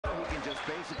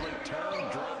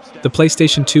The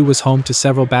PlayStation 2 was home to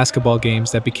several basketball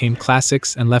games that became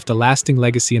classics and left a lasting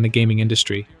legacy in the gaming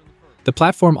industry. The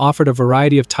platform offered a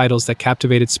variety of titles that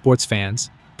captivated sports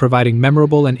fans, providing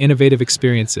memorable and innovative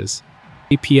experiences.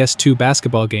 The PS2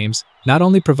 basketball games not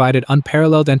only provided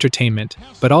unparalleled entertainment,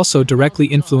 but also directly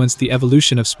influenced the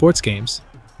evolution of sports games.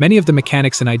 Many of the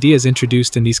mechanics and ideas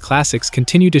introduced in these classics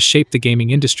continue to shape the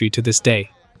gaming industry to this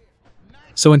day.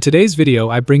 So in today's video,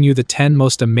 I bring you the 10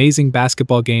 most amazing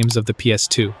basketball games of the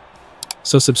PS2.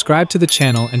 So subscribe to the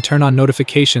channel and turn on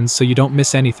notifications so you don't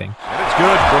miss anything. And it's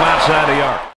good from outside the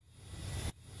arc.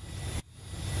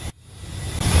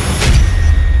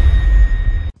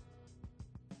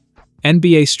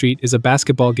 NBA Street is a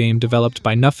basketball game developed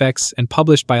by NuffX and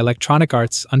published by Electronic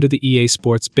Arts under the EA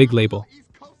Sports big label.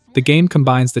 The game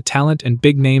combines the talent and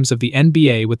big names of the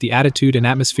NBA with the attitude and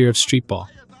atmosphere of streetball.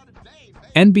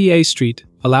 NBA Street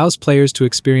allows players to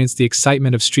experience the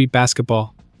excitement of street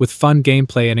basketball with fun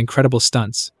gameplay and incredible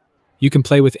stunts. You can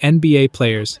play with NBA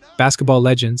players, basketball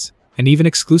legends, and even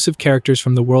exclusive characters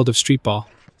from the world of streetball.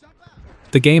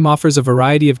 The game offers a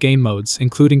variety of game modes,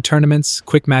 including tournaments,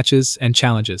 quick matches, and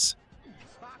challenges.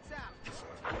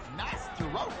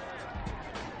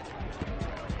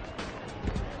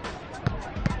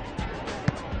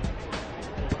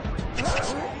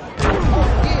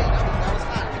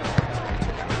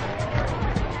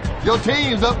 Your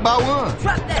team's up by one.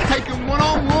 Take them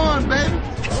one-on-one, baby.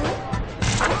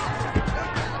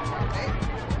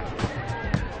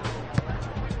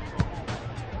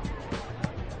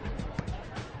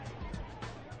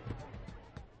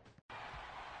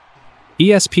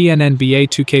 ESPN NBA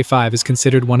 2K5 is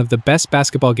considered one of the best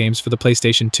basketball games for the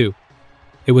PlayStation 2.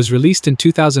 It was released in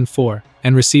 2004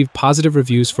 and received positive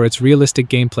reviews for its realistic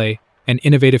gameplay and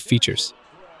innovative features.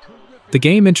 The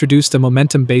game introduced a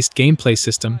momentum-based gameplay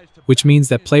system, which means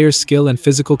that players' skill and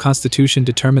physical constitution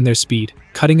determine their speed,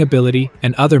 cutting ability,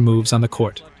 and other moves on the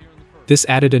court. This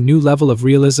added a new level of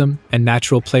realism and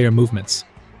natural player movements.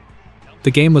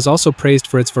 The game was also praised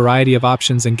for its variety of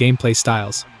options and gameplay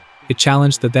styles. It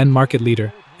challenged the then market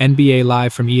leader, NBA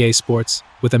Live from EA Sports,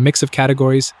 with a mix of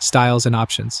categories, styles, and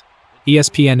options.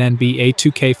 ESPN NBA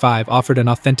 2K5 offered an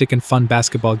authentic and fun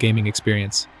basketball gaming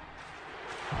experience.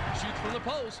 Shoots from the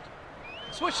post.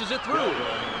 Swishes it through.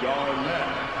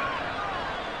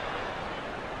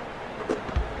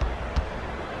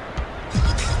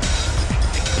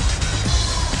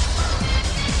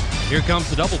 Here comes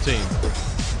the double team.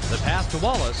 The pass to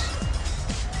Wallace.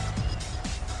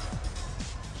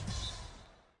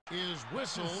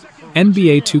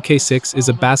 NBA 2K6 is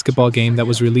a basketball game that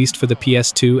was released for the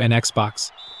PS2 and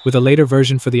Xbox, with a later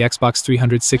version for the Xbox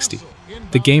 360.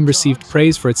 The game received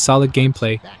praise for its solid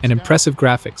gameplay and impressive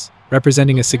graphics,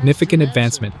 representing a significant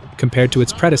advancement compared to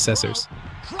its predecessors.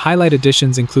 Highlight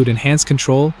additions include enhanced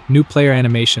control, new player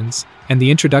animations, and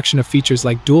the introduction of features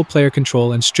like dual player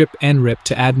control and strip and rip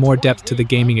to add more depth to the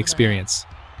gaming experience.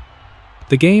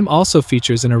 The game also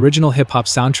features an original hip-hop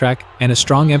soundtrack and a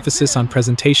strong emphasis on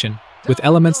presentation, with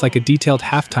elements like a detailed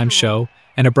halftime show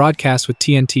and a broadcast with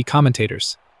TNT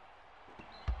commentators.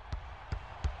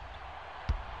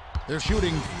 They're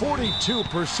shooting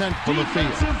 42% from the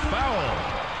field.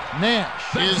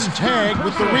 Nash is tagged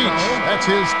with the reach. That's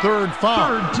his third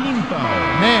foul. Third team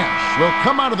foul. Nash will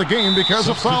come out of the game because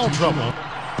of foul trouble.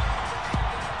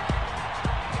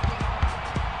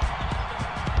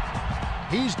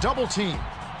 He's double teamed.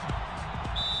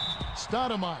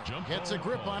 Stoudemire gets a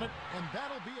grip on it, and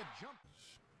that'll be a jump.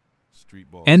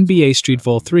 NBA Street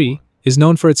Vol 3 is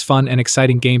known for its fun and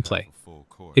exciting gameplay.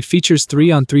 It features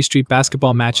 3-on-3 street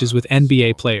basketball matches with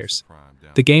NBA players.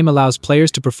 The game allows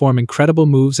players to perform incredible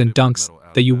moves and dunks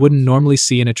that you wouldn't normally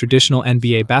see in a traditional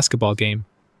NBA basketball game.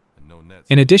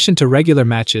 In addition to regular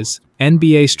matches,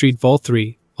 NBA Street Vol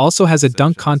 3 also has a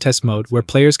dunk contest mode where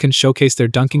players can showcase their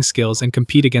dunking skills and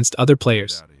compete against other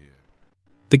players.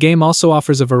 The game also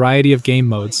offers a variety of game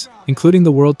modes, including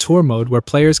the World Tour mode where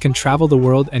players can travel the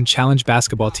world and challenge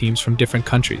basketball teams from different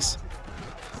countries.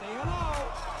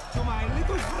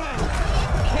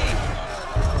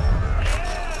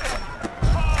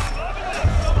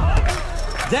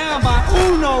 Down by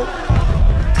uno.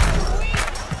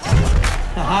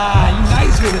 Ah, you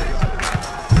nice with it.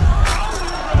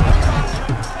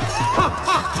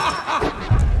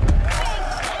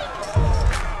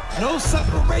 No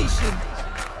separation.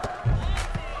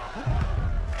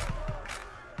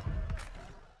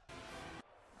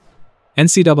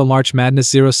 NCAA March Madness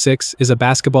 06 is a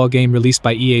basketball game released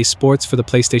by EA Sports for the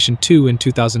PlayStation 2 in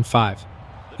 2005.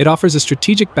 It offers a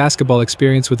strategic basketball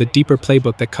experience with a deeper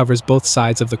playbook that covers both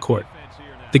sides of the court.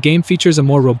 The game features a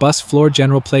more robust floor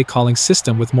general play calling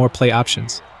system with more play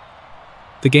options.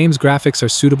 The game's graphics are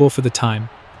suitable for the time,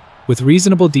 with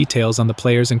reasonable details on the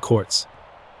players and courts.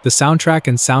 The soundtrack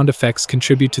and sound effects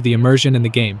contribute to the immersion in the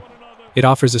game. It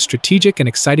offers a strategic and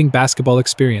exciting basketball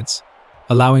experience,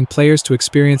 allowing players to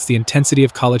experience the intensity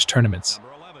of college tournaments.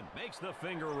 Number 11 makes the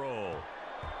finger roll.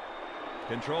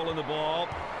 Controlling the ball.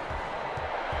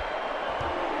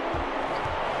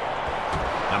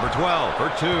 Number 12 for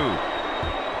two.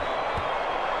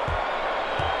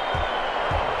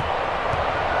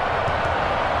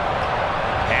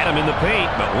 Had him in the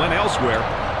paint, but went elsewhere.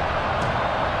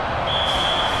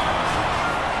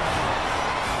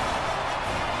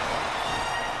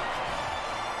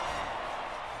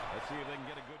 Let's see if they can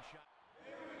get a good shot.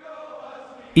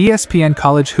 ESPN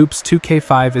College Hoops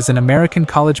 2K5 is an American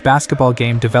college basketball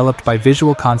game developed by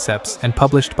Visual Concepts and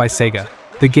published by Sega.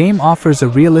 The game offers a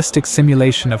realistic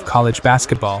simulation of college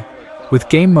basketball, with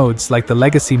game modes like the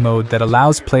Legacy mode that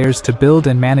allows players to build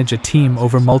and manage a team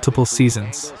over multiple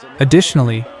seasons.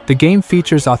 Additionally, the game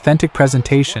features authentic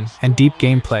presentation and deep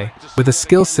gameplay, with a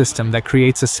skill system that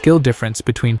creates a skill difference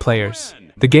between players.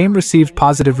 The game received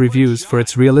positive reviews for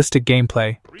its realistic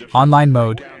gameplay, online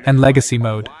mode, and Legacy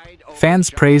mode. Fans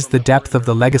praised the depth of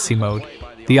the Legacy mode,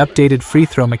 the updated free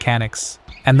throw mechanics,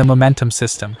 and the momentum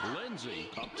system.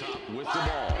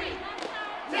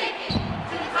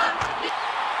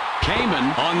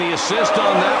 Kamen on the assist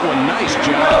on that one. Nice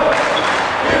job.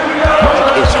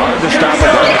 Mike, it's hard to stop a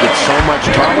guy that's so much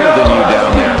taller than you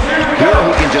down there. Here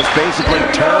he can just basically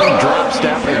turn, drop,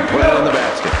 step, and put it in the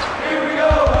basket.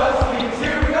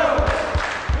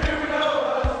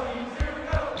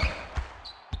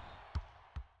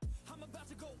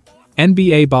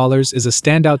 NBA Ballers is a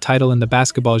standout title in the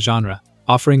basketball genre,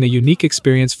 offering a unique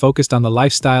experience focused on the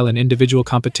lifestyle and individual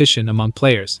competition among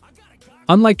players.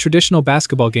 Unlike traditional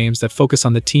basketball games that focus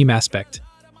on the team aspect,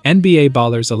 NBA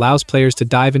Ballers allows players to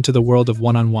dive into the world of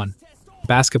one-on-one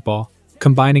basketball,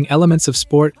 combining elements of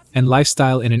sport and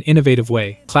lifestyle in an innovative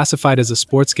way. Classified as a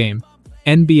sports game,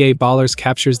 NBA Ballers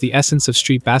captures the essence of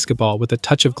street basketball with a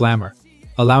touch of glamour,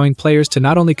 allowing players to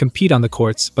not only compete on the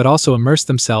courts but also immerse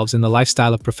themselves in the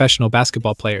lifestyle of professional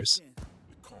basketball players.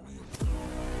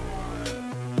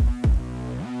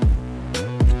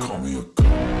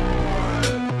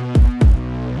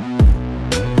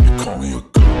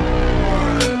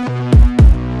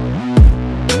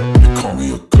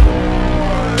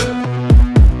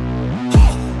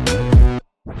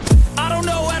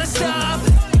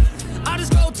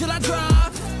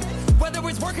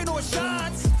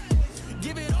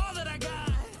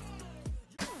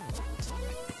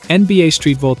 NBA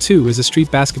Street Vol 2 is a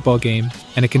street basketball game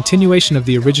and a continuation of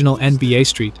the original NBA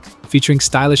Street, featuring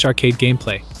stylish arcade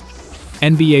gameplay.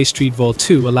 NBA Street Vol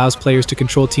 2 allows players to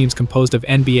control teams composed of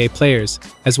NBA players,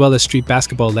 as well as street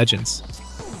basketball legends.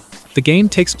 The game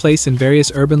takes place in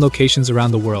various urban locations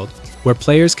around the world, where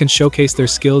players can showcase their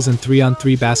skills in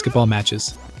 3-on-3 basketball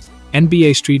matches.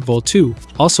 NBA Street Vol 2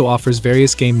 also offers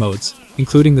various game modes,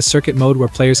 including the circuit mode where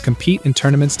players compete in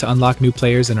tournaments to unlock new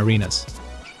players and arenas.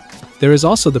 There is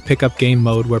also the pickup game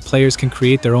mode where players can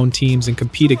create their own teams and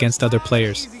compete against other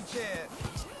players.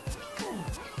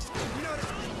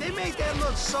 They make that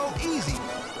look so easy.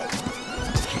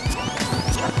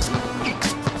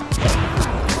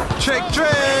 Trick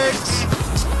tricks!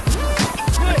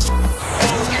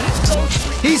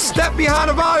 He stepped behind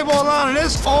the volleyball line and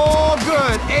it's all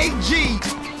good. AG.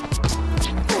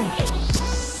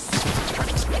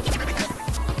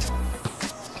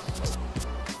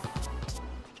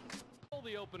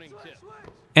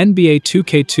 NBA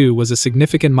 2K2 was a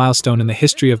significant milestone in the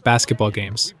history of basketball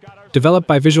games. Developed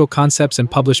by Visual Concepts and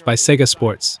published by Sega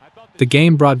Sports, the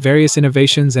game brought various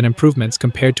innovations and improvements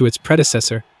compared to its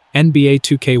predecessor, NBA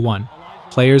 2K1.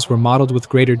 Players were modeled with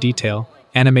greater detail,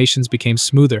 animations became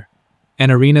smoother,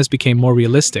 and arenas became more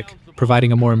realistic,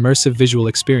 providing a more immersive visual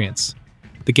experience.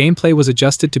 The gameplay was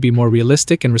adjusted to be more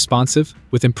realistic and responsive,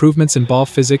 with improvements in ball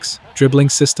physics, dribbling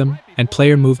system, and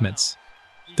player movements.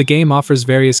 The game offers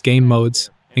various game modes,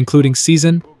 including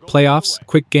Season, Playoffs,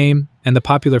 Quick Game, and the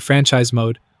popular Franchise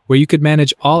mode, where you could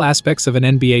manage all aspects of an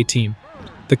NBA team.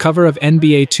 The cover of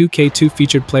NBA 2K2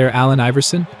 featured player Allen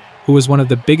Iverson, who was one of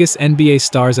the biggest NBA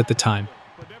stars at the time.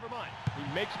 But never mind.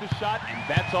 He makes the shot, and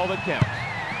that's all that counts.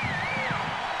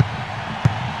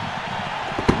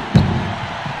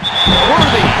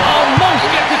 Worthy almost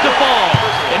gets it to fall,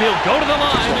 and he'll go to the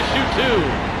line to shoot two.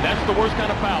 That's the worst kind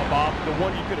of foul, Bob. The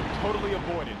one you could have totally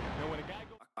avoided.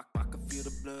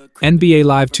 NBA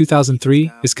Live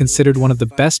 2003 is considered one of the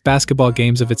best basketball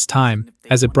games of its time,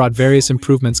 as it brought various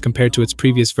improvements compared to its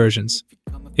previous versions.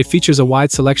 It features a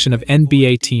wide selection of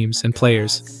NBA teams and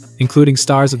players, including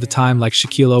stars of the time like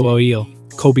Shaquille O'Neal,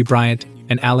 Kobe Bryant,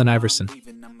 and Allen Iverson.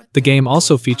 The game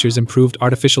also features improved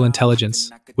artificial intelligence,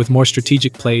 with more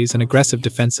strategic plays and aggressive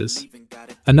defenses.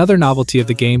 Another novelty of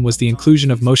the game was the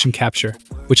inclusion of motion capture,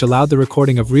 which allowed the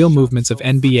recording of real movements of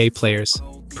NBA players,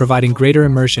 providing greater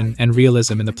immersion and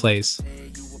realism in the plays.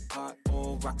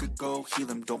 I could go heal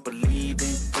them. Don't believe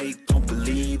in fate, don't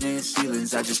believe in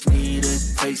ceilings. I just need a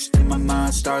taste and my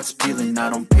mind starts peeling. I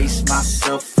don't pace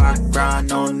myself, I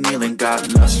grind on kneeling.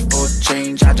 Got lust for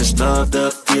change, I just love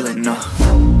the feeling.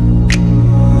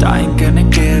 I ain't gonna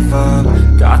give up.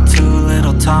 Got too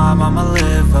little time, I'ma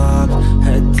live up.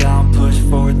 Head down, push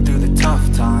forward through the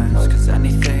tough times. Cause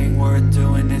anything worth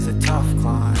doing is a tough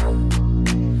climb.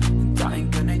 And I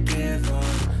ain't gonna give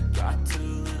up. Got too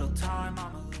little time,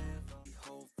 I'ma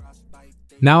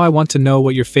Now I want to know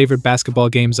what your favorite basketball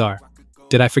games are.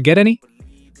 Did I forget any?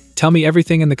 Tell me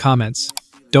everything in the comments.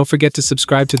 Don't forget to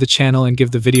subscribe to the channel and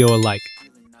give the video a like.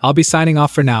 I'll be signing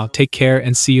off for now. Take care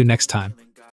and see you next time.